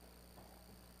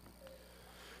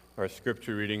Our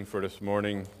scripture reading for this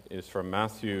morning is from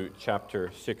Matthew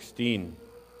chapter 16.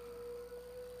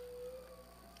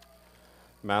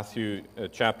 Matthew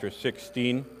chapter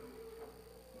 16,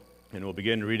 and we'll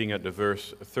begin reading at the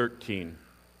verse 13.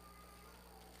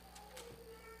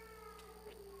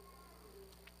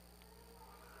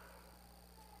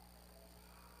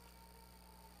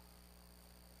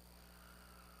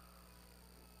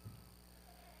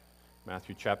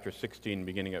 Matthew chapter 16,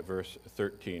 beginning at verse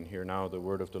 13. Hear now the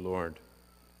word of the Lord.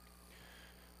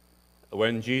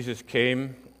 When Jesus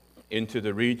came into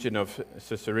the region of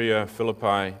Caesarea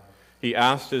Philippi, he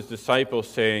asked his disciples,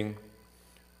 saying,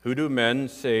 "Who do men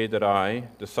say that I,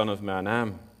 the Son of Man,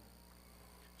 am?"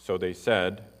 So they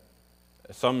said,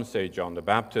 "Some say John the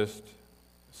Baptist,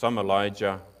 some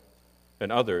Elijah,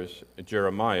 and others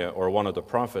Jeremiah or one of the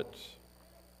prophets."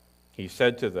 He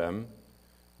said to them,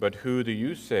 "But who do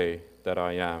you say that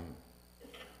I am?"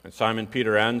 And Simon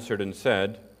Peter answered and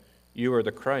said, "You are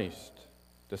the Christ,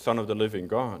 the Son of the living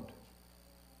God."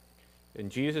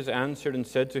 And Jesus answered and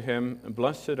said to him,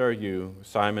 "Blessed are you,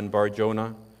 Simon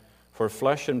Bar-Jonah, for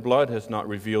flesh and blood has not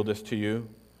revealed this to you,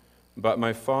 but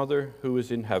my Father who is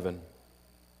in heaven.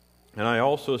 And I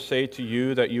also say to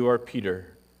you that you are Peter,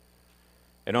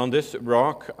 and on this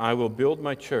rock I will build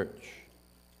my church,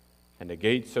 and the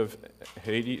gates of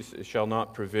Hades shall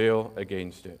not prevail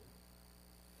against it.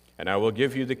 And I will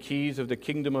give you the keys of the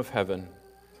kingdom of heaven.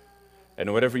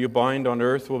 And whatever you bind on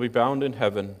earth will be bound in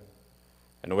heaven,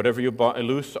 and whatever you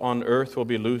loose on earth will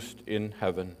be loosed in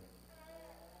heaven."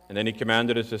 And then he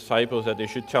commanded his disciples that they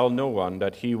should tell no one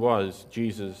that he was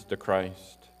Jesus the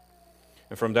Christ.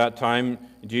 And from that time,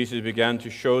 Jesus began to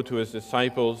show to his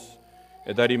disciples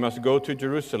that he must go to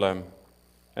Jerusalem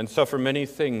and suffer many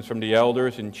things from the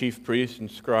elders and chief priests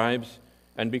and scribes,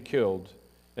 and be killed,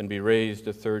 and be raised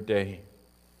the third day.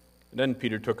 Then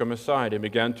Peter took him aside and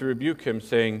began to rebuke him,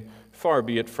 saying, "Far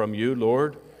be it from you,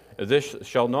 Lord, this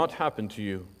shall not happen to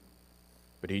you."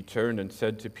 But he turned and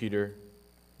said to Peter,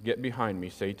 "Get behind me,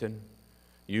 Satan.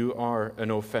 You are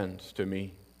an offense to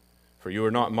me, for you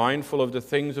are not mindful of the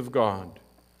things of God,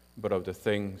 but of the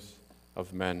things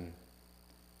of men."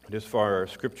 This far our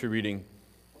scripture reading,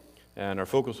 and our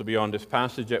focus will be on this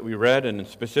passage that we read, and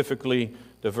specifically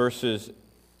the verses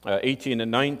 18 and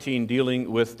 19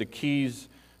 dealing with the keys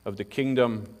of the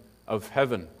kingdom of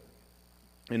heaven.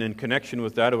 And in connection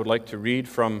with that, I would like to read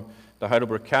from the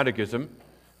Heidelberg Catechism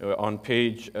on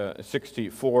page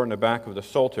 64 in the back of the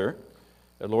Psalter,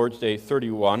 Lord's Day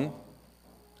 31,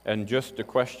 and just the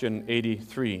question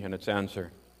 83 and its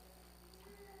answer.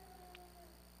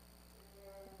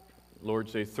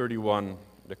 Lord's Day 31,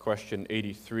 the question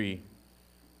 83.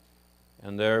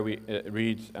 And there it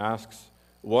reads, asks,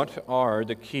 "What are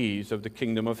the keys of the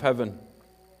kingdom of heaven?"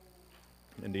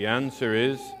 And the answer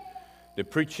is the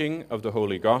preaching of the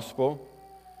Holy Gospel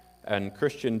and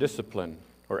Christian discipline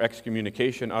or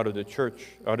excommunication out of the church,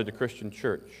 out of the Christian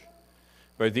church.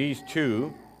 By these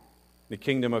two, the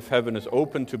kingdom of heaven is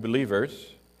open to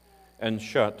believers and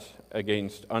shut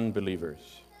against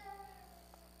unbelievers.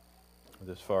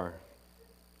 This far.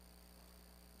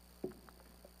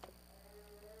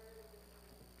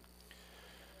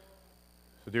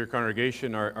 So, dear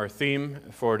congregation, our theme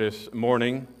for this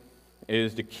morning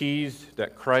is the keys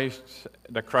that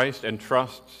Christ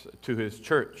entrusts to his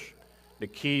church. The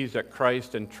keys that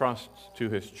Christ entrusts to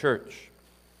his church.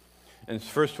 And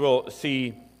first we'll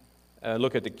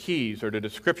look at the keys, or the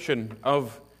description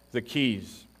of the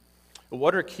keys.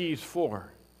 What are keys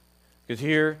for? Because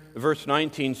here, verse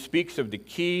 19 speaks of the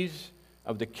keys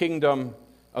of the kingdom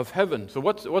of heaven. So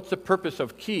what's the purpose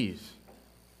of keys?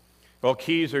 Well,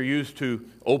 keys are used to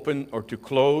open or to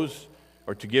close,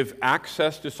 or to give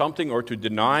access to something, or to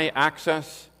deny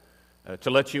access, to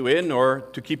let you in or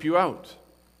to keep you out.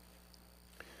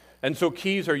 And so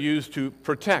keys are used to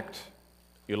protect.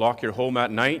 You lock your home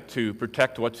at night to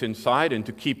protect what's inside and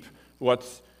to keep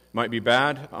what might be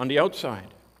bad on the outside.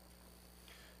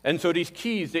 And so these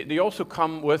keys, they also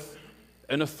come with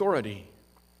an authority.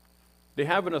 They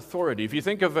have an authority. If you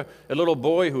think of a little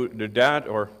boy who the dad,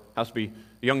 or has to be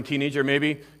a young teenager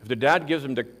maybe, if the dad gives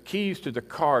him the keys to the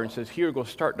car and says, "Here, go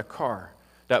start the car,"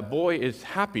 that boy is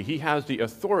happy. He has the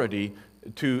authority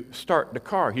to start the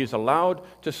car. He is allowed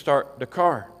to start the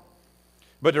car.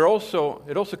 But it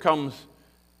also comes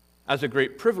as a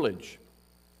great privilege.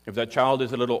 If that child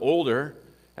is a little older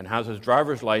and has his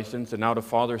driver's license, and now the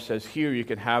father says, "Here, you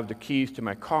can have the keys to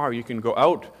my car. You can go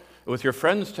out with your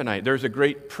friends tonight." There's a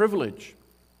great privilege.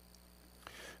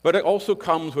 But it also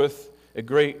comes with a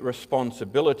great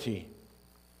responsibility.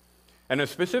 And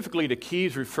specifically the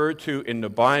keys referred to in the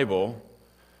Bible,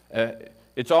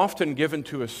 it's often given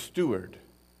to a steward.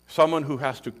 someone who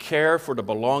has to care for the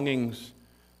belongings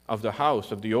of the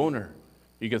house, of the owner.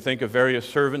 You can think of various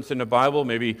servants in the Bible.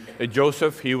 Maybe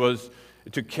Joseph, he was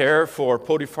to care for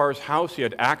Potiphar's house. He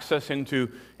had access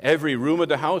into every room of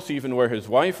the house, even where his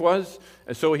wife was.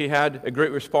 And so he had a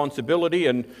great responsibility,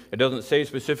 and it doesn't say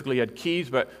specifically he had keys,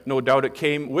 but no doubt it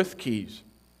came with keys.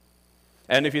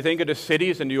 And if you think of the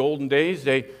cities in the olden days,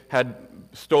 they had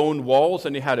stone walls,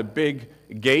 and they had a big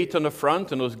gate on the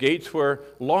front, and those gates were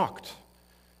locked.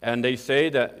 And they say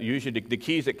that usually the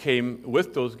keys that came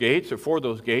with those gates, or for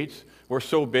those gates, were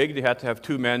so big they had to have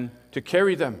two men to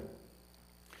carry them.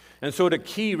 And so the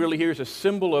key really here is a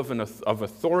symbol of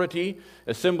authority,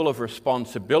 a symbol of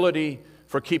responsibility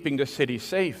for keeping the city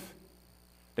safe.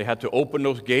 They had to open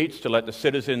those gates to let the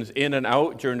citizens in and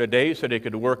out during the day so they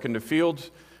could work in the fields.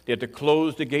 They had to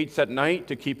close the gates at night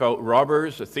to keep out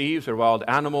robbers, thieves, or wild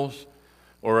animals.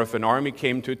 Or if an army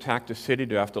came to attack the city,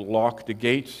 they'd have to lock the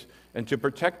gates and to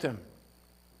protect them.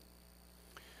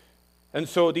 And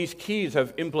so these keys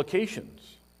have implications.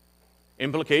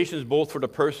 Implications both for the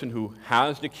person who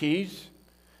has the keys.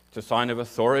 It's a sign of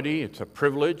authority, it's a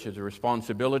privilege, it's a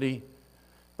responsibility.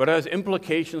 But it has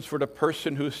implications for the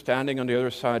person who's standing on the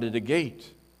other side of the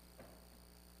gate.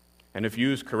 And if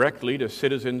used correctly, the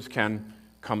citizens can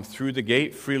come through the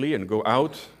gate freely and go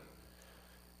out.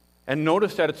 And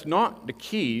notice that it's not the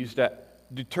keys that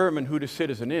determine who the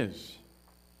citizen is.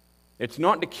 It's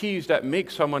not the keys that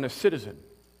make someone a citizen.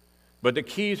 But the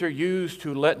keys are used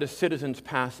to let the citizens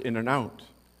pass in and out.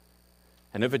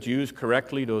 And if it's used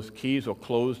correctly, those keys will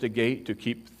close the gate to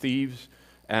keep thieves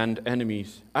and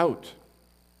enemies out.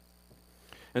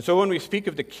 And so when we speak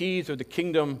of the keys of the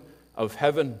kingdom of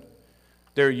heaven,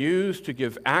 they're used to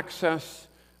give access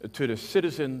to the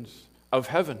citizens of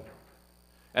heaven.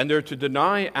 And they're to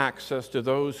deny access to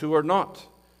those who are not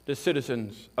the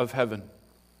citizens of heaven.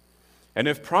 And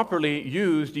if properly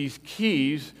used, these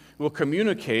keys will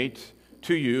communicate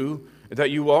to you that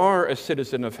you are a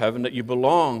citizen of heaven, that you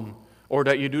belong, or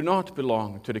that you do not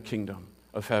belong to the kingdom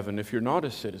of heaven if you're not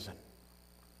a citizen.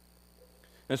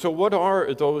 And so what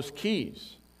are those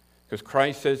keys? Because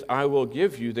Christ says, I will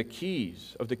give you the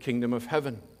keys of the kingdom of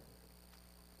heaven.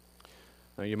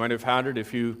 Now, you might have had it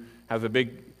if you have a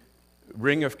big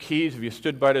ring of keys. If you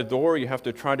stood by the door, you have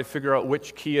to try to figure out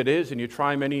which key it is, and you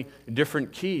try many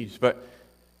different keys. But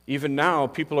even now,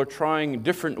 people are trying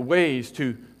different ways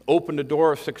to open the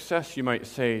door of success, you might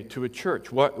say, to a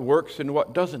church. What works and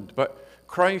what doesn't. But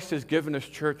Christ has given His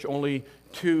church only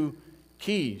two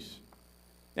keys.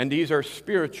 And these are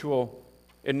spiritual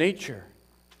in nature.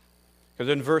 Because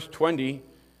in verse 20,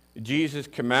 Jesus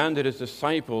commanded His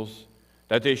disciples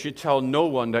that they should tell no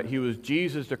one that He was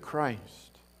Jesus the Christ.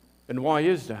 And why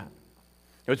is that?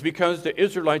 It's because the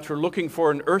Israelites were looking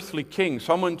for an earthly king,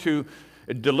 someone to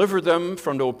deliver them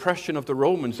from the oppression of the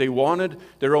Romans. They wanted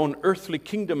their own earthly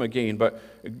kingdom again, but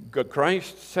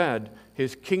Christ said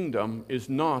His kingdom is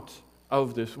not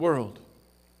of this world.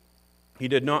 He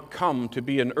did not come to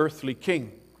be an earthly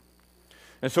king.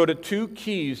 And so the two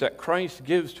keys that Christ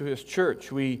gives to His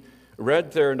church, we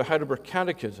read there in the Heidelberg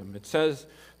Catechism. It says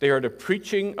they are the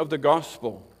preaching of the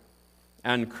gospel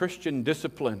and Christian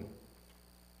discipline,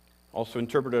 also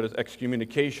interpreted as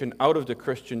excommunication out of the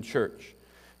Christian church.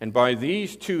 And by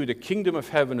these two, the kingdom of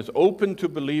heaven is open to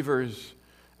believers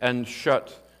and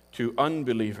shut to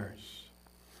unbelievers.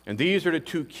 And these are the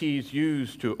two keys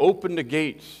used to open the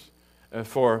gates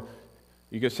for,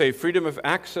 you could say, freedom of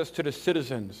access to the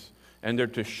citizens. And they're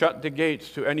to shut the gates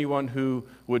to anyone who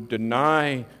would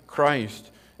deny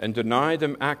Christ and deny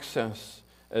them access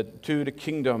to the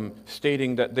kingdom,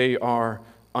 stating that they are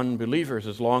unbelievers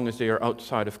as long as they are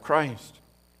outside of Christ.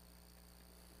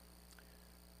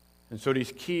 And so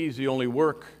these keys,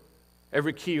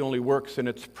 every key only works in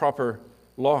its proper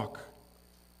lock.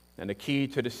 And the key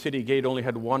to the city gate only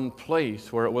had one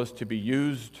place where it was to be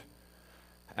used.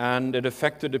 And it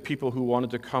affected the people who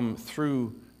wanted to come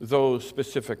through those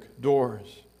specific doors.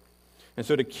 And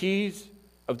so the keys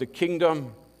of the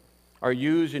kingdom are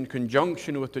used in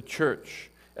conjunction with the church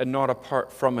and not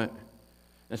apart from it.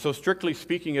 And so strictly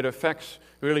speaking, it affects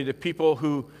really the people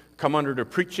who come under the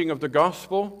preaching of the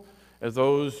gospel, as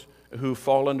those who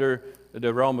fall under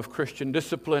the realm of Christian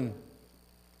discipline.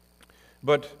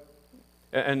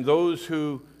 And those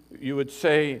who, you would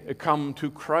say, come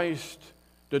to Christ,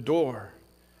 the door,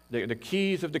 the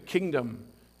keys of the kingdom,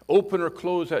 open or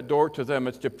close that door to them.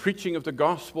 It's the preaching of the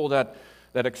gospel that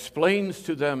explains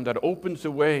to them, that opens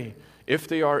the way, if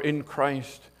they are in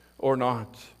Christ or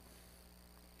not.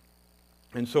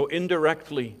 And so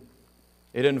indirectly,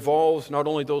 it involves not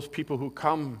only those people who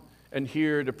come and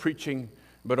hear the preaching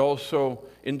but also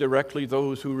indirectly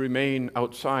those who remain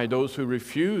outside, those who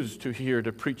refuse to hear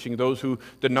the preaching, those who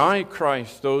deny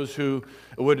Christ, those who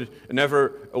would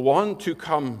never want to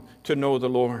come to know the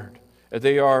Lord.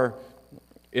 They are,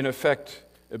 in effect,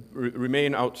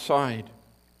 remain outside.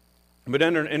 But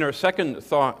then in our second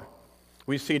thought,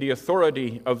 we see the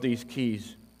authority of these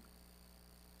keys.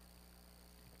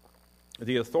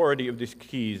 The authority of these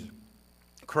keys.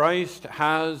 Christ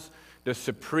has the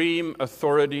supreme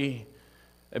authority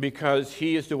because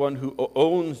he is the one who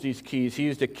owns these keys. He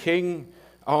is the king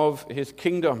of his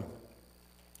kingdom.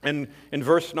 And in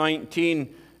verse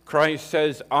 19, Christ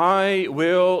says, I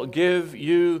will give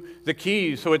you the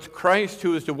keys. So it's Christ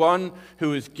who is the one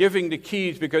who is giving the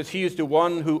keys because he is the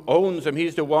one who owns them.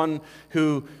 He's the one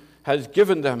who has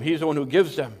given them. He's the one who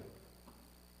gives them.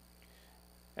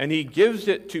 And he gives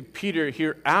it to Peter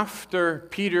here after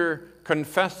Peter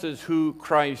confesses who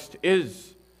Christ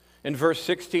is. In verse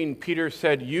 16, Peter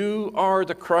said, you are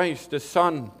the Christ, the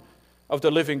Son of the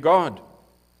living God.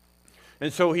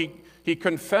 And so he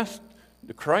confessed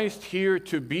the Christ here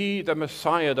to be the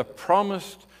Messiah, the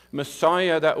promised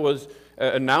Messiah that was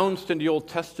announced in the Old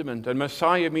Testament. And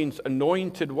Messiah means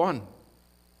anointed one.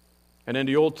 And in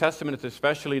the Old Testament, it's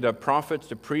especially the prophets,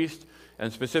 the priests,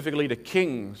 and specifically the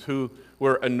kings who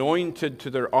were anointed to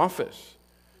their office.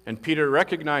 And Peter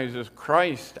recognizes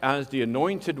Christ as the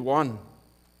anointed one.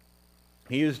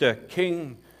 He is the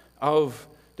king of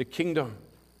the kingdom.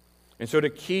 And so the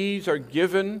keys are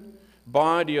given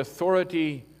by the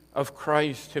authority of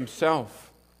Christ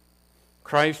himself.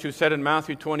 Christ who said in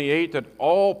Matthew 28 that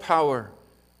all power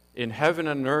in heaven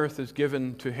and earth is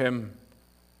given to him.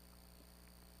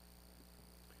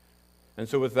 And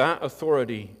so with that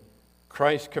authority,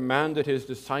 Christ commanded his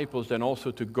disciples then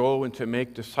also to go and to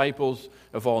make disciples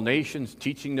of all nations,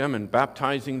 teaching them and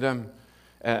baptizing them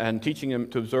and teaching them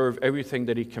to observe everything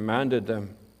that he commanded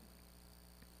them.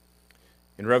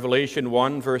 In Revelation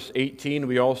 1, verse 18,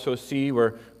 we also see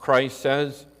where Christ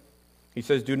says, he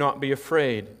says, do not be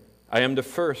afraid. I am the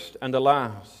first and the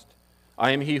last.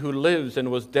 I am he who lives and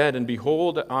was dead, and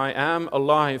behold, I am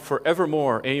alive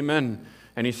forevermore. Amen.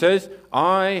 And he says,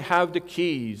 I have the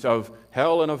keys of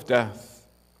hell and of death.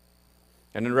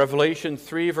 And in Revelation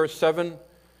 3, verse 7,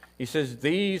 he says,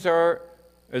 these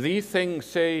things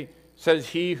says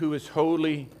he who is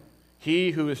holy,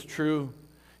 he who is true,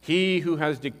 he who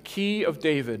has the key of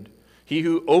David, he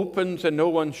who opens and no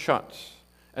one shuts,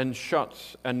 and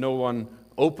shuts and no one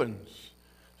opens.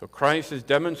 So Christ is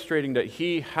demonstrating that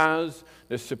he has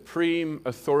the supreme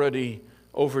authority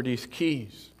over these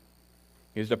keys.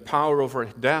 He has the power over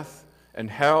death and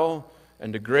hell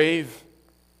and the grave.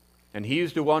 And he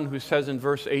is the one who says in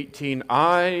verse 18,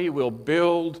 I will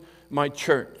build my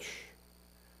church,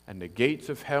 and the gates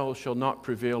of hell shall not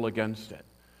prevail against it.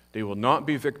 They will not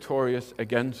be victorious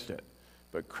against it,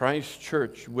 but Christ's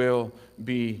church will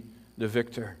be the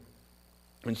victor.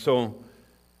 And so,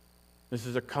 this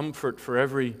is a comfort for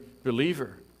every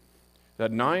believer,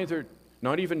 that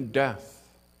not even death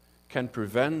can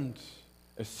prevent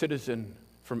a citizen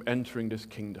from entering this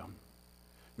kingdom.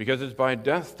 Because it's by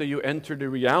death that you enter the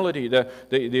reality,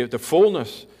 the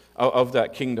fullness of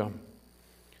that kingdom.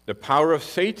 The power of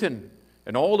Satan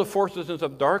and all the forces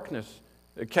of darkness,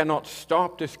 it cannot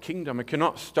stop this kingdom. It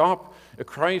cannot stop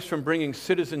Christ from bringing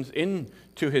citizens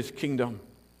into his kingdom.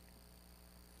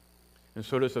 And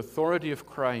so this authority of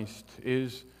Christ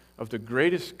is of the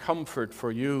greatest comfort for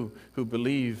you who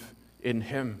believe in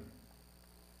him.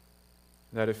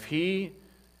 That if he,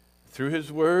 through his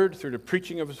word, through the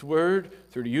preaching of his word,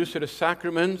 through the use of the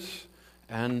sacraments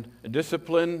and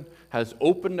discipline, has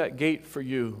opened that gate for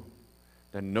you,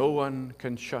 then no one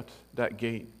can shut that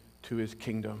gate to his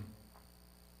kingdom.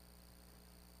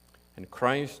 And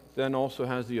Christ then also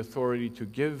has the authority to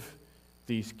give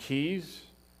these keys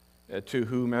to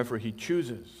whomever he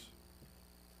chooses.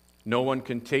 No one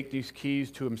can take these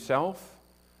keys to himself.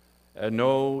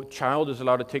 No child is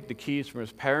allowed to take the keys from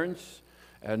his parents.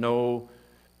 No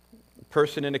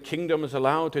person in the kingdom is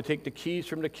allowed to take the keys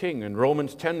from the king. And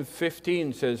Romans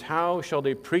 10:15 says, how shall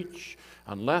they preach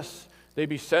unless they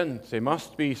be sent? They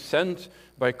must be sent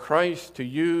by Christ to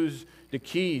use the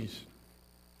keys.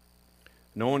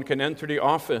 No one can enter the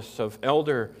office of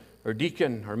elder or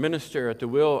deacon or minister at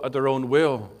their own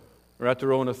will or at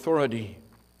their own authority,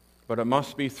 but it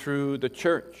must be through the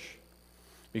church,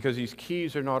 because these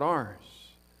keys are not ours.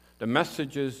 The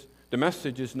message is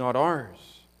not ours.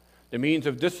 The means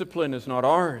of discipline is not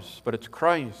ours, but it's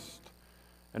Christ,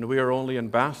 and we are only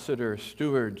ambassadors,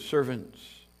 stewards, servants.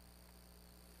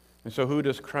 And so who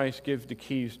does Christ give the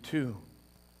keys to?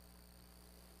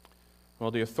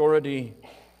 Well, the authority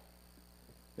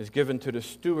is given to the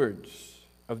stewards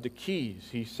of the keys.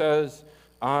 He says,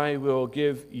 I will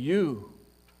give you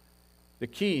the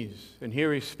keys. And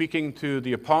here he's speaking to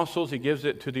the apostles. He gives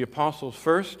it to the apostles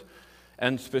first.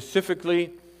 And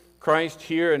specifically, Christ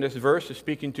here in this verse is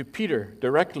speaking to Peter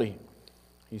directly.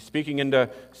 He's speaking in the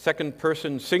second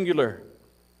person singular.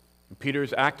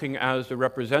 Peter's acting as the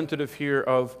representative here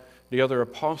of the other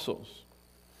apostles.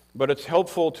 But it's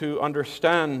helpful to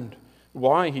understand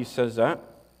why he says that.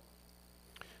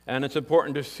 And it's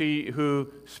important to see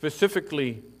who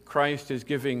specifically Christ is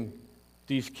giving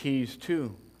these keys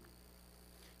to.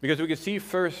 Because we can see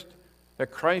first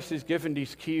that Christ is giving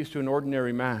these keys to an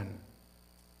ordinary man.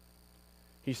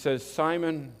 He says,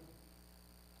 Simon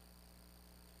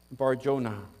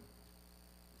Bar-Jonah,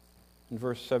 in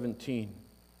verse 17.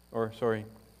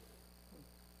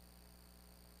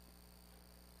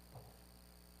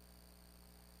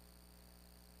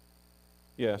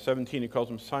 17, he calls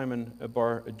him Simon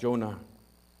Bar-Jonah.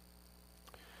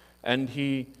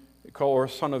 And or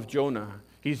son of Jonah.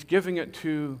 He's giving it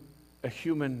to a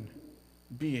human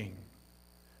being.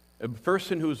 A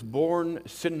person who's born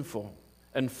sinful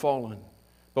and fallen,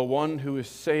 but one who is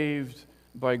saved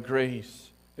by grace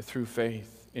through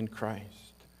faith in Christ.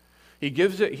 He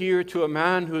gives it here to a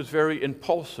man who is very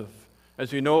impulsive,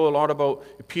 as we know a lot about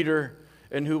Peter,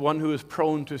 and one who is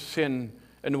prone to sin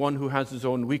and one who has his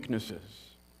own weaknesses.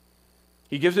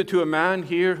 He gives it to a man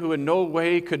here who in no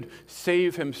way could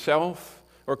save himself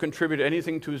or contribute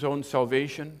anything to his own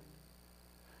salvation.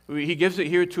 He gives it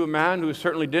here to a man who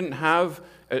certainly didn't have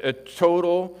a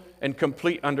total and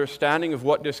complete understanding of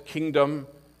what this kingdom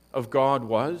of God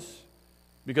was.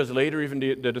 Because later even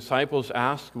the disciples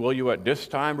asked, will you at this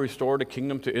time restore the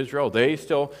kingdom to Israel? They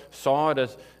still saw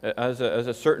it as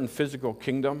a certain physical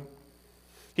kingdom.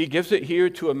 He gives it here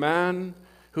to a man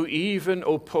who even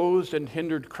opposed and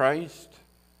hindered Christ.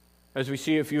 As we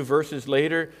see a few verses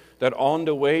later, that on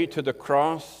the way to the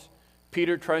cross,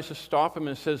 Peter tries to stop him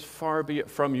and says, far be it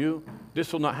from you.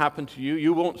 This will not happen to you.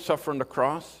 You won't suffer on the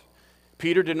cross.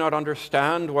 Peter did not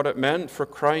understand what it meant for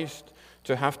Christ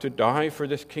to have to die for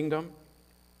this kingdom.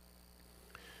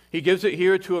 He gives it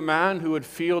here to a man who would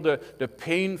feel the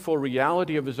painful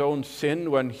reality of his own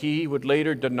sin when he would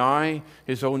later deny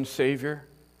his own Savior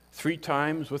 3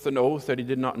 times with an oath that he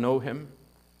did not know him.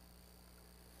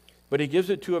 But he gives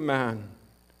it to a man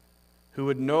who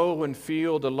would know and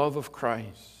feel the love of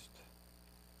Christ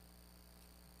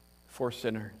for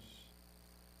sinners.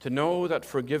 To know that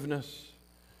forgiveness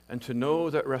and to know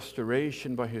that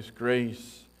restoration by his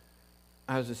grace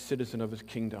as a citizen of his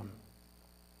kingdom.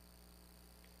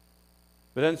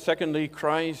 But then secondly,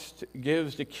 Christ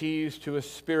gives the keys to a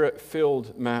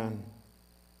spirit-filled man.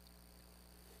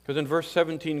 Because in verse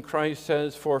 17, Christ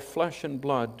says, for flesh and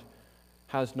blood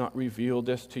has not revealed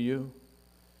this to you,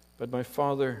 but my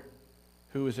Father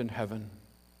who is in heaven.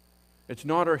 It's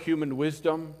not our human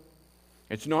wisdom,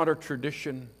 it's not our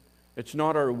tradition, it's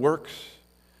not our works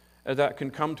that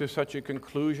can come to such a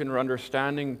conclusion or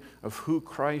understanding of who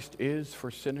Christ is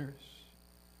for sinners.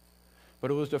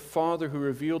 But it was the Father who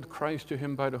revealed Christ to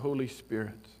him by the Holy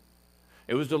Spirit.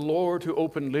 It was the Lord who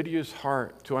opened Lydia's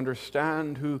heart to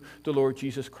understand who the Lord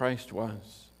Jesus Christ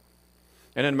was.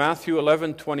 And in Matthew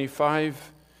 11:25,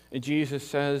 Jesus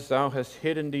says, thou hast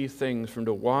hidden these things from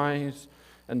the wise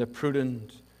and the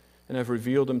prudent, and have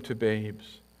revealed them to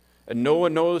babes. And no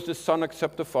one knows the Son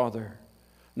except the Father,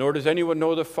 nor does anyone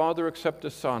know the Father except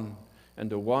the Son, and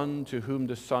the one to whom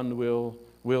the Son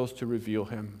wills to reveal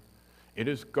him. It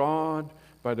is God,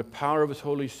 by the power of his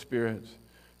Holy Spirit,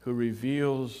 who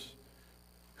reveals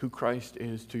who Christ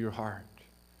is to your heart.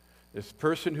 This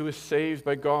person who is saved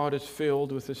by God is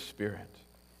filled with his Spirit.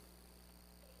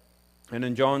 And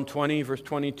in John 20, verse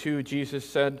 22, Jesus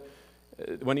said,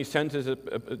 when he sent his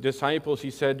disciples,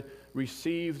 he said,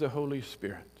 receive the Holy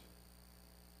Spirit.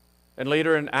 And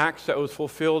later in Acts, that was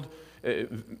fulfilled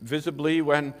visibly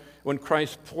when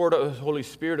Christ poured out his Holy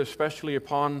Spirit, especially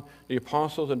upon the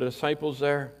apostles and the disciples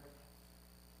there.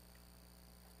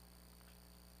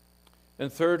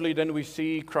 And thirdly, then we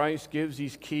see Christ gives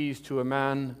these keys to a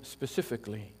man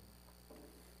specifically.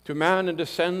 To man in the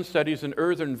sense that he's an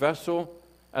earthen vessel,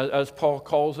 as Paul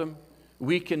calls him,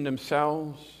 weak in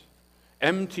themselves,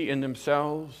 empty in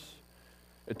themselves,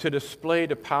 to display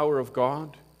the power of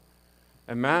God.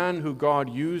 A man who God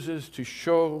uses to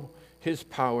show his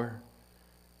power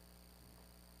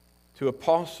to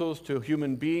apostles, to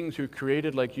human beings who are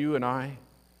created like you and I,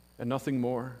 and nothing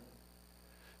more.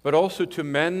 But also to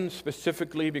men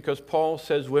specifically, because Paul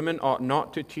says women ought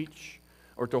not to teach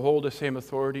or to hold the same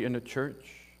authority in the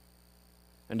church.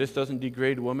 And this doesn't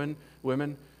degrade women.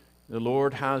 The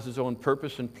Lord has His own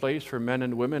purpose and place for men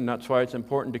and women. That's why it's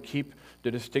important to keep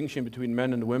the distinction between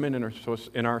men and women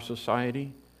in our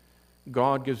society.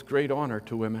 God gives great honor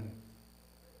to women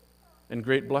and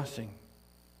great blessing,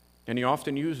 and He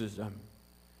often uses them.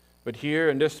 But here,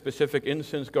 in this specific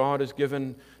instance, God has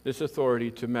given this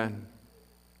authority to men.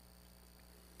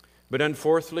 But then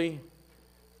fourthly,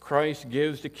 Christ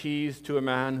gives the keys to a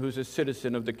man who's a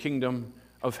citizen of the kingdom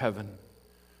of heaven,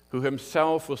 who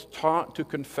himself was taught to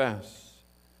confess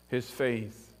his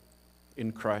faith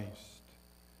in Christ.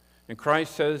 And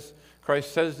Christ says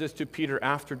this to Peter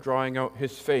after drawing out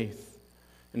his faith.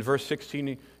 In verse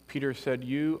 16, Peter said,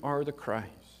 "You are the Christ,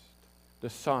 the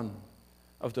Son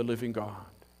of the living God."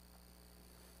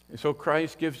 And so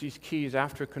Christ gives these keys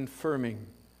after confirming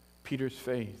Peter's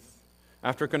faith,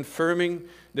 after confirming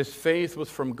this faith was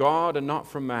from God and not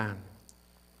from man.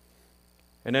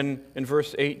 And then in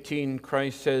verse 18,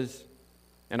 Christ says,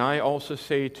 "And I also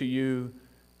say to you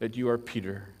that you are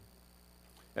Peter,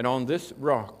 and on this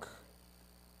rock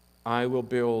I will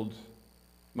build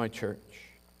my church."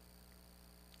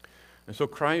 And so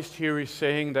Christ here is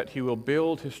saying that He will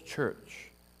build His church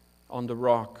on the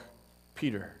rock,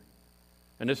 Peter.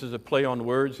 And this is a play on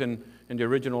words in the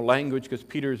original language, because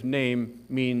Peter's name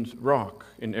means rock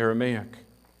in Aramaic.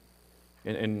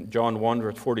 In John 1,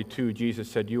 verse 42, Jesus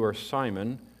said, "You are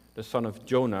Simon, the son of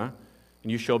Jonah,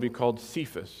 and you shall be called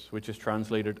Cephas," which is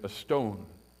translated a stone.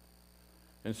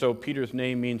 And so Peter's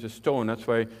name means a stone. That's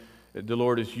why the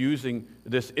Lord is using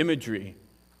this imagery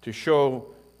to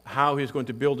show how He's going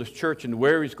to build His church and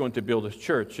where He's going to build His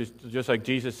church. It's just like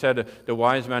Jesus said, the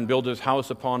wise man built his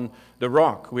house upon the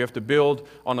rock. We have to build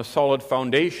on a solid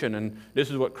foundation, and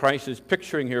this is what Christ is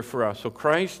picturing here for us. So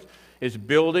Christ is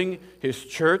building His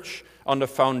church on the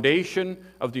foundation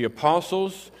of the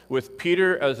apostles, with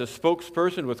Peter as a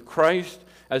spokesperson, with Christ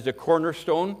as the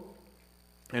cornerstone.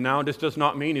 And now this does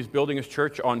not mean He's building His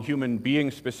church on human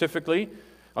beings specifically,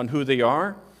 on who they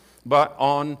are, but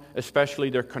on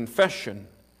especially their confession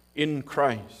in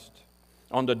Christ,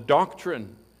 on the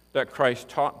doctrine that Christ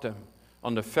taught them,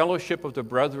 on the fellowship of the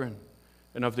brethren,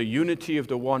 and of the unity of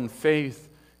the one faith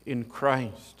in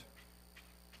Christ.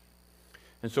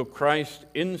 And so Christ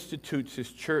institutes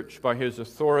His church by His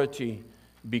authority,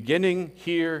 beginning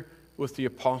here with the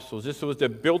apostles. This was the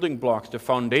building blocks, the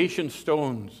foundation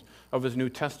stones of His New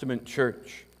Testament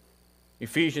church.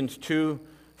 Ephesians 2,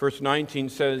 verse 19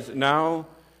 says, "Now,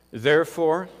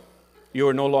 therefore, you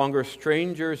are no longer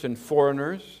strangers and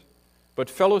foreigners, but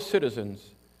fellow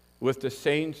citizens with the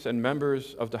saints and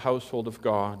members of the household of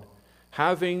God,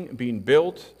 having been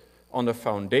built on the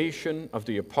foundation of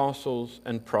the apostles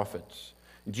and prophets,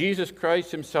 Jesus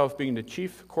Christ Himself being the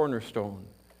chief cornerstone,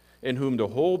 in whom the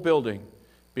whole building,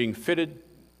 being fitted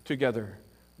together,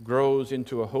 grows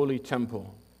into a holy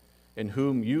temple, in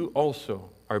whom you also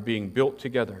are being built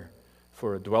together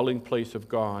for a dwelling place of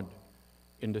God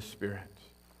in the Spirit."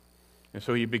 And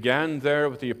so He began there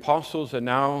with the apostles, and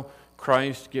now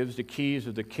Christ gives the keys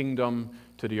of the kingdom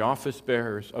to the office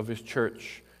bearers of His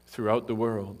church throughout the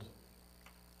world.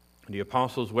 The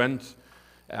apostles went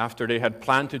after they had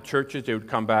planted churches. They would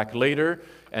come back later,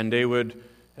 and they would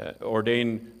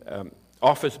ordain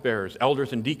office bearers,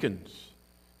 elders and deacons,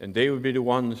 and they would be the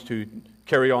ones to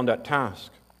carry on that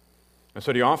task. And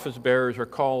so the office bearers are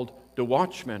called the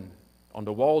watchmen on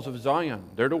the walls of Zion.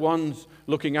 They're the ones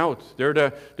looking out. They're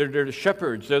the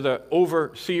shepherds. They're the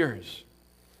overseers.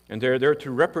 And they're there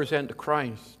to represent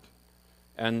Christ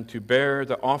and to bear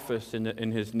the office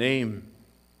in His name.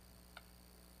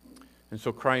 And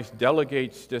so Christ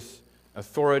delegates this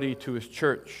authority to His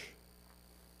church.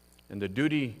 And the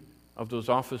duty of those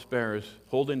office bearers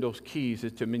holding those keys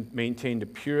is to maintain the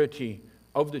purity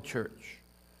of the church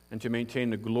and to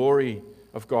maintain the glory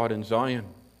of God in Zion,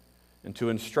 and to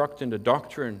instruct in the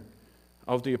doctrine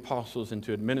of the apostles, and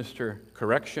to administer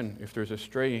correction if there's a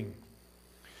straying.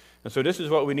 And so this is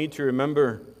what we need to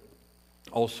remember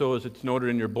also, as it's noted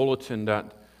in your bulletin,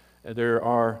 that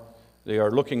they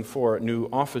are looking for new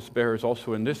office bearers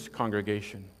also in this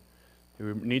congregation.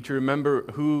 We need to remember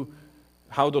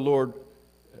how the Lord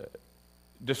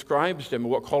describes them,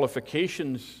 what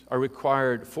qualifications are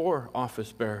required for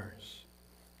office bearers.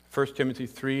 1 Timothy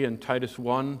 3 and Titus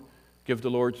 1 give the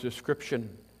Lord's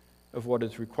description of what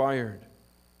is required.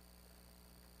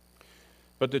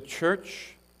 But the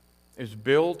church is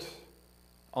built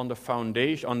on the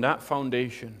foundation, on that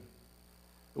foundation,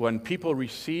 when people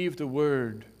receive the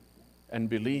word and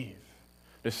believe.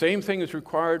 The same thing is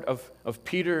required of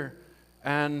Peter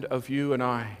and of you and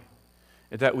I,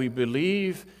 that we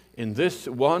believe in this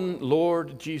one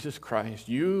Lord Jesus Christ.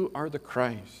 You are the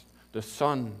Christ, the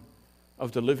Son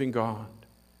of the living God.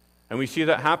 And we see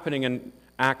that happening in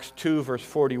Acts 2, verse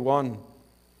 41,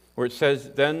 where it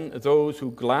says, "Then those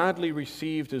who gladly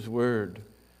received his word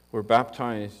were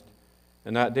baptized,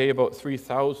 and that day about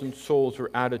 3,000 souls were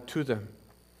added to them.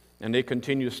 And they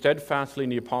continued steadfastly in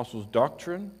the apostles'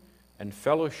 doctrine and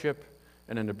fellowship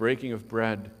and in the breaking of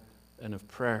bread and of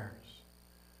prayers."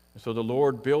 And so the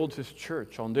Lord builds his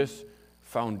church on this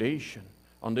foundation,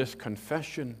 on this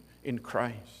confession in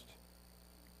Christ.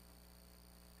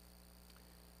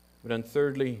 But then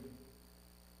thirdly,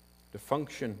 the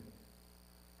function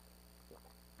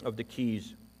of the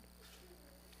keys.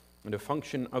 And the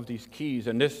function of these keys,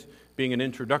 and this being an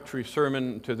introductory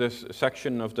sermon to this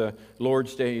section of the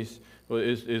Lord's Days,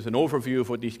 is an overview of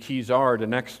what these keys are. The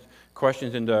next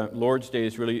questions in the Lord's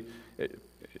Days really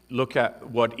look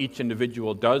at what each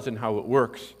individual does and how it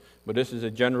works. But this is a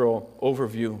general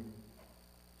overview.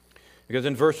 Because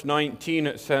in verse 19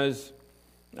 it says,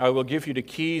 "I will give you the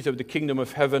keys of the kingdom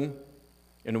of heaven,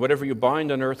 and whatever you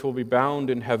bind on earth will be bound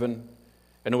in heaven,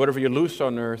 and whatever you loose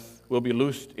on earth will be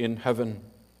loosed in heaven."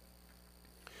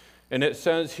 And it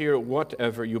says here,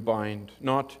 whatever you bind,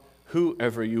 not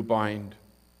whoever you bind.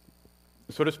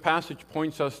 So this passage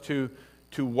points us to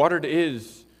what it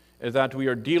is that we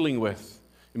are dealing with,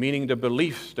 meaning the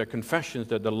beliefs, the confessions,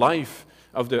 the life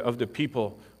of the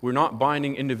people. We're not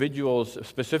binding individuals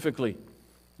specifically,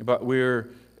 but we're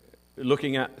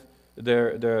looking at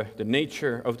the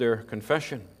nature of their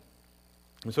confession.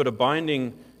 And so the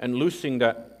binding and loosing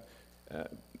that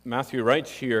Matthew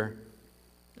writes here,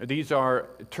 these are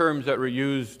terms that were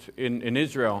used in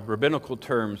Israel, rabbinical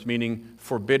terms, meaning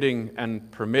forbidding and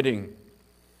permitting.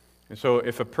 And so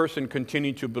if a person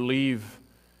continued to believe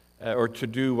or to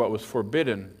do what was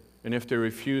forbidden, and if they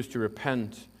refused to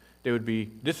repent, they would be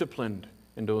disciplined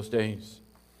in those days.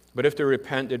 But if they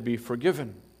repent, they'd be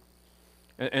forgiven.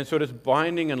 And so this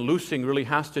binding and loosing really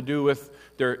has to do with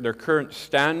their current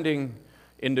standing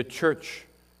in the church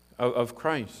of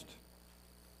Christ.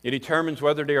 It determines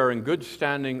whether they are in good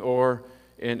standing or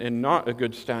in not a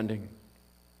good standing.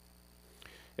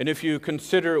 And if you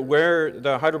consider where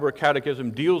the Heidelberg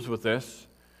Catechism deals with this,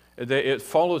 it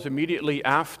follows immediately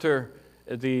after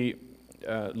the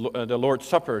Lord's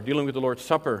Supper, dealing with the Lord's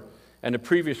Supper. And the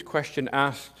previous question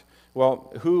asked,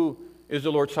 well, who is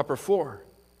the Lord's Supper for?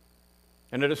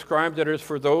 And it described that it is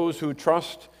for those who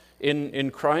trust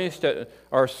in Christ, that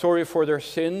are sorry for their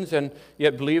sins, and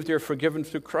yet believe they are forgiven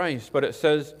through Christ. But it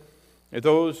says,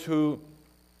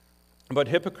 but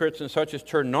hypocrites and such as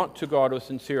turn not to God with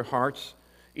sincere hearts,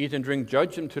 eat and drink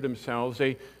judgment to themselves,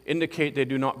 they indicate they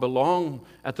do not belong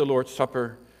at the Lord's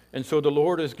Supper. And so the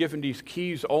Lord has given these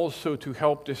keys also to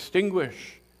help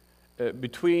distinguish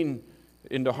between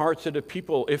in the hearts of the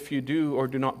people if you do or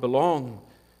do not belong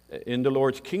in the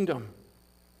Lord's kingdom.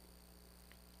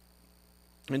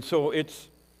 And so it's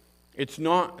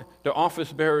not the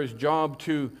office bearer's job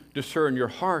to discern your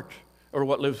heart or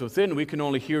what lives within. We can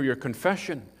only hear your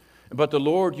confession. But the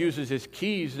Lord uses his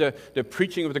keys, the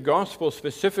preaching of the gospel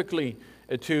specifically,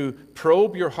 to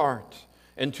probe your heart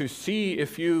and to see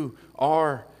if you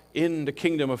are in the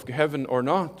kingdom of heaven or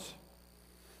not.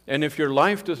 And if your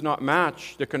life does not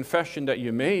match the confession that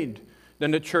you made,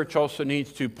 then the church also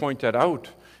needs to point that out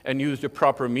and use the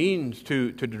proper means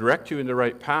to direct you in the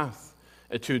right path.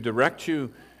 To direct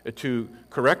you, to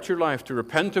correct your life, to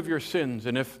repent of your sins.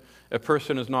 And if a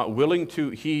person is not willing to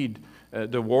heed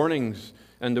the warnings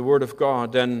and the word of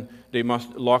God, then they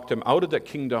must lock them out of that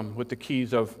kingdom with the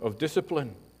keys of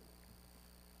discipline.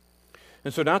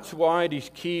 And so that's why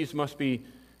these keys must be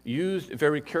used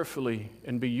very carefully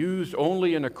and be used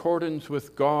only in accordance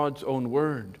with God's own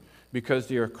word, because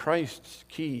they are Christ's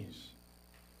keys.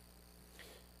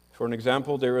 For an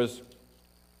example, there is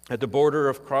at the border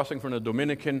of crossing from the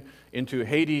Dominican into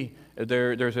Haiti,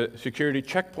 there's a security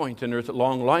checkpoint, and there's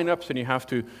long lineups, and you have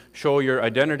to show your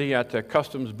identity at the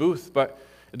customs booth. But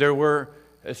there were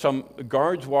some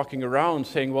guards walking around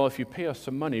saying, well, if you pay us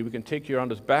some money, we can take you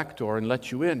around this back door and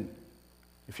let you in,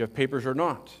 if you have papers or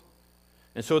not.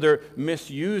 And so they're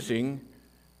misusing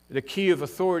the key of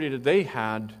authority that they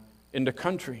had in the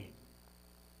country.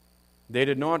 They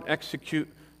did not execute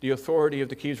the authority of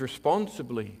the keys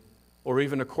responsibly, or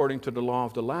even according to the law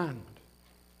of the land.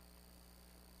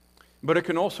 But it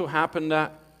can also happen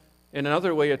that, in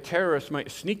another way, a terrorist might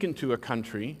sneak into a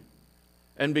country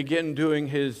and begin doing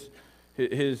his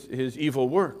evil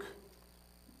work.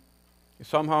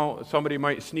 Somehow, somebody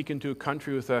might sneak into a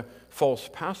country with a false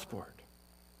passport.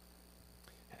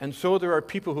 And so there are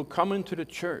people who come into the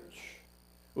church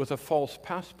with a false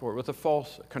passport, with a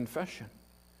false confession.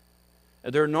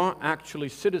 They're not actually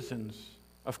citizens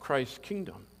of Christ's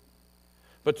kingdom.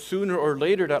 But sooner or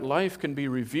later, that life can be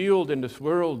revealed in this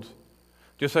world,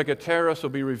 Just like a terrorist will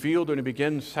be revealed when he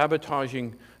begins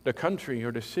sabotaging the country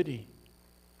or the city.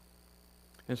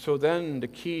 And so then the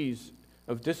keys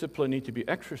of discipline need to be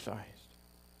exercised.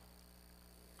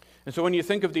 And so when you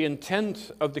think of the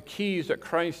intent of the keys that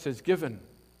Christ has given,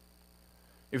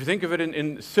 if you think of it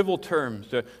in civil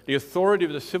terms, the authority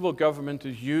of the civil government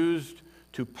is used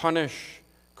to punish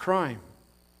crime.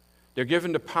 They're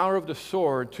given the power of the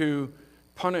sword to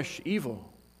punish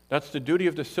evil. That's the duty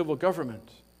of the civil government.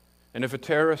 And if a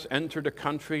terrorist entered a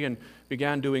country and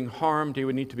began doing harm, they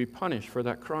would need to be punished for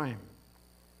that crime.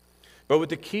 But with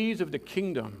the keys of the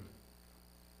kingdom,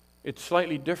 it's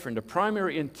slightly different. The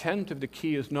primary intent of the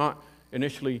key is not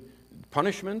initially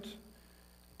punishment,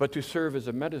 but to serve as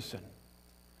a medicine.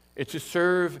 It's to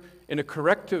serve in a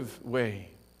corrective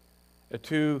way,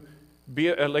 to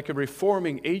be like a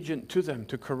reforming agent to them,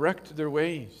 to correct their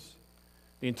ways.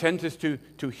 The intent is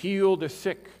to heal the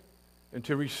sick and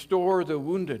to restore the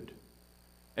wounded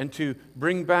and to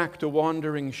bring back the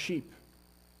wandering sheep.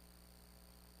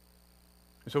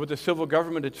 So with the civil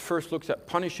government, it first looks at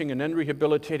punishing and then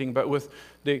rehabilitating, but with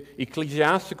the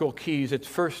ecclesiastical keys, it's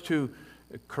first to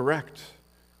correct,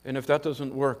 and if that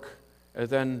doesn't work,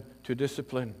 then to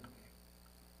discipline,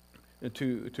 and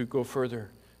to go further.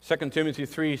 2 Timothy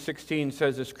 3:16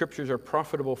 says the Scriptures are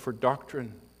profitable for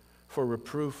doctrine, for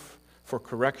reproof, for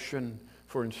correction,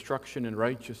 for instruction in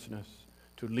righteousness,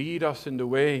 to lead us in the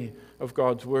way of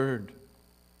God's Word.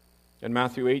 And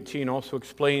Matthew 18 also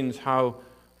explains how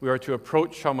we are to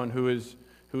approach someone who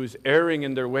is erring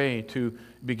in their way, to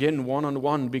begin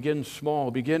one-on-one, begin small,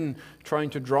 begin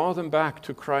trying to draw them back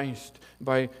to Christ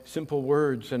by simple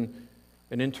words and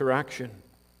interaction.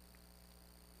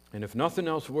 And if nothing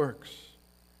else works,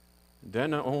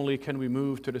 then not only can we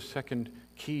move to the second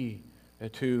key,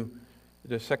 to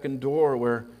the second door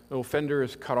where the offender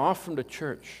is cut off from the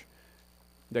church.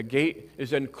 The gate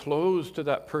is then closed to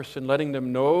that person, letting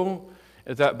them know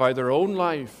that by their own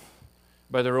life,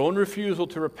 by their own refusal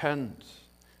to repent,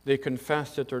 they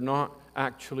confess that they're not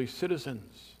actually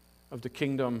citizens of the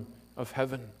kingdom of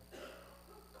heaven.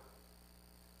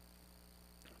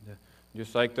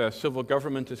 Just like the civil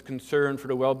government is concerned for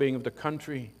the well-being of the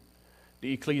country,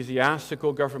 the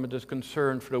ecclesiastical government is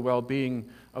concerned for the well-being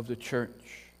of the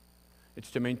church.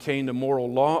 It's to maintain the moral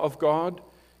law of God.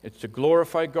 It's to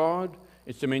glorify God.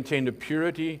 It's to maintain the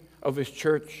purity of His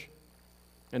church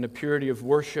and the purity of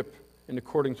worship in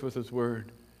accordance with His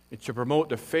Word. It's to promote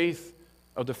the faith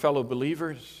of the fellow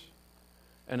believers,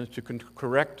 and it's to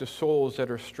correct the souls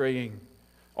that are straying,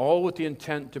 all with the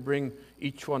intent to bring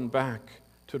each one back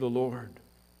to the Lord.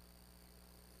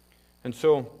 And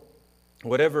so,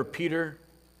 whatever Peter,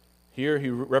 here he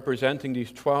representing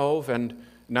these 12, and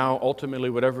now ultimately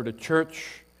whatever the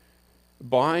church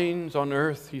binds on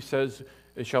earth, he says,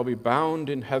 it shall be bound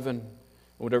in heaven. And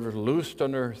whatever is loosed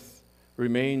on earth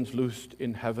remains loosed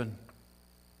in heaven.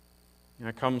 And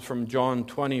that comes from John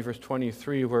 20, verse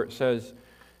 23, where it says,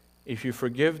 if you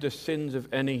forgive the sins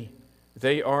of any,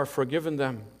 they are forgiven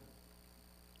them.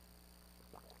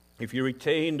 If you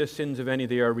retain the sins of any,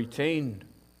 they are retained.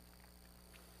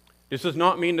 This does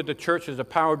not mean that the church has the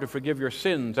power to forgive your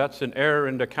sins. That's an error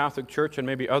in the Catholic Church and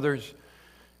maybe others.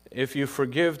 If you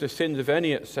forgive the sins of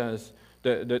any, it says,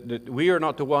 that we are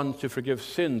not the ones to forgive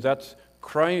sins. That's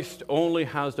Christ only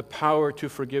has the power to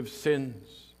forgive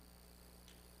sins.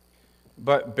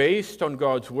 But based on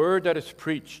God's word that is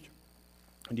preached,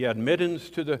 the admittance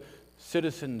to the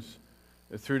citizens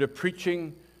through the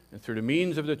preaching and through the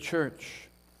means of the church,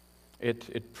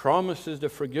 it promises the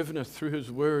forgiveness through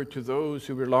His word to those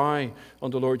who rely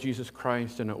on the Lord Jesus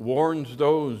Christ, and it warns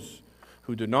those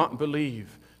who do not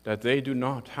believe that they do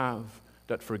not have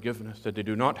that forgiveness, that they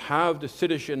do not have the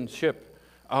citizenship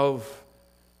of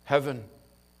heaven.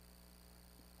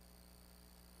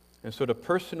 And so the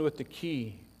person with the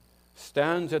key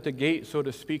stands at the gate, so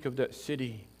to speak, of that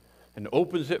city and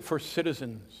opens it for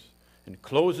citizens and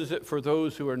closes it for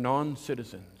those who are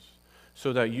non-citizens,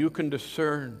 so that you can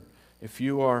discern if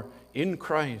you are in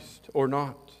Christ or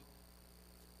not.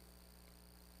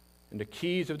 And the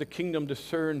keys of the kingdom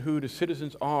discern who the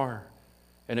citizens are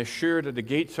and assure that the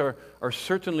gates are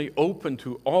certainly open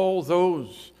to all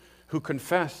those who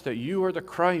confess that you are the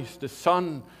Christ, the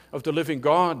Son of the living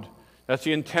God. That's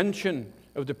the intention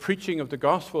of the preaching of the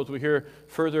gospel, as we hear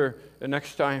further the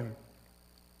next time.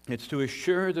 It's to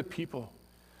assure the people,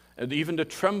 and even the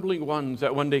trembling ones,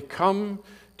 that when they come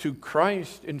to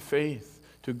Christ in faith,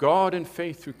 to God in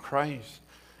faith through Christ,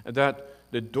 that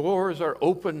the doors are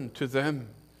open to them.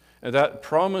 And that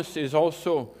promise is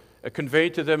also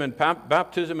conveyed to them in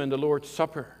baptism and the Lord's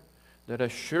Supper, that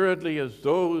assuredly as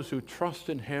those who trust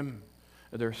in Him,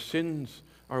 their sins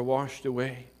are washed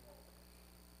away.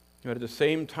 But at the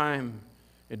same time,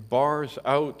 it bars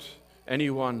out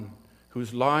anyone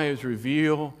whose lives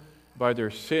reveal by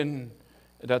their sin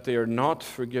that they are not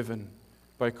forgiven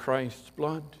by Christ's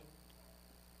blood.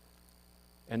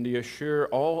 And they assure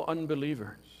all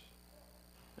unbelievers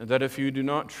that if you do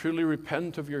not truly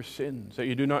repent of your sins, that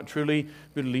you do not truly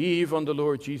believe on the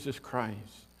Lord Jesus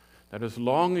Christ, that as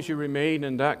long as you remain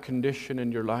in that condition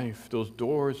in your life, those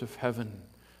doors of heaven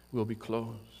will be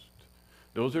closed.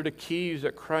 Those are the keys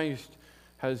that Christ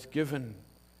has given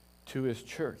to his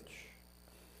church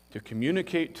to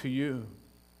communicate to you.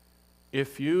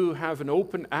 If you have an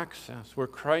open access where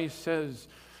Christ says,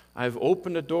 I've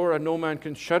opened the door and no man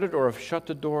can shut it, or I've shut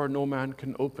the door and no man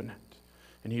can open it.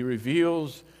 And he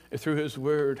reveals through his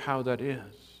word how that is.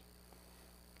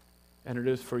 And it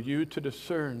is for you to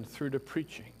discern through the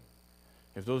preaching.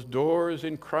 If those doors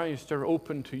in Christ are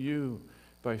open to you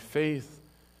by faith,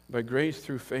 by grace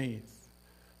through faith,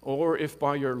 or if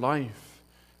by your life,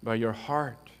 by your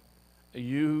heart,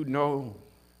 you know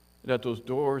that those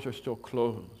doors are still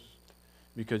closed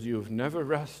because you have never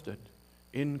rested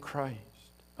in Christ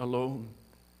alone.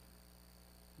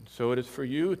 And so it is for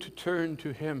you to turn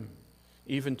to him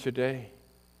even today,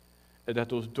 that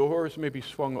those doors may be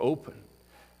swung open,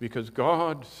 because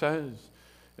God says,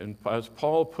 and as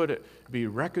Paul put it, be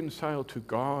reconciled to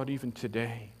God even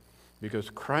today, because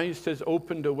Christ has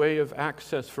opened a way of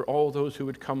access for all those who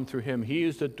would come through him. He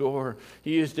is the door,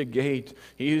 he is the gate,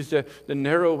 he is the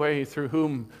narrow way through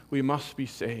whom we must be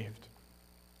saved.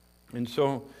 And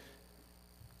so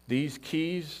these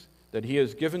keys that he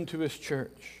has given to his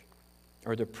church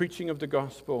are the preaching of the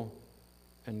gospel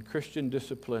and Christian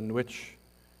discipline, which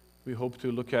we hope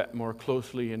to look at more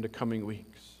closely in the coming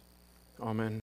weeks. Amen.